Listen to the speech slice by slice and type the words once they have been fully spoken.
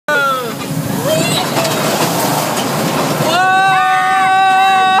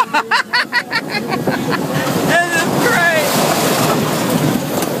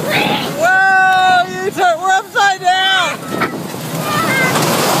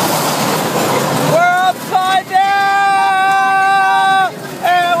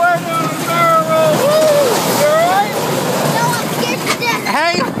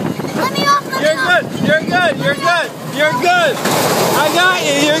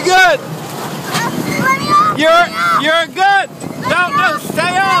You're good. No,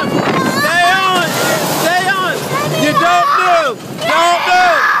 stay on. Stay on. Stay on. You don't move. Don't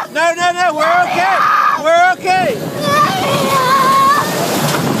move. No, we're okay. We're okay.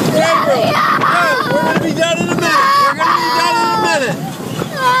 Gabriel, no, we're going to be done in a minute. We're going to be done in a minute.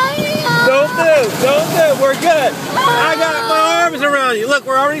 Don't move. We're good. I got my arms around you. Look,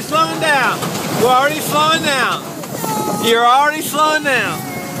 we're already slowing down. We're already slowing down. You're already slowing down.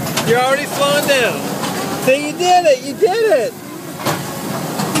 You're already slowing down. See, you did it. You did it.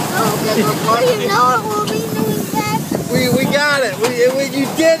 Before you know it, we'll be doing that. We got it. You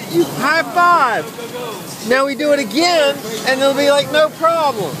did it. You high five. Now we do it again, and it'll be like no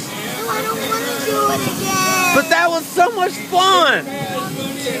problem. No, I don't want to do it again. But that was so much fun.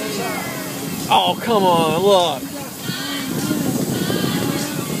 Oh, come on, look.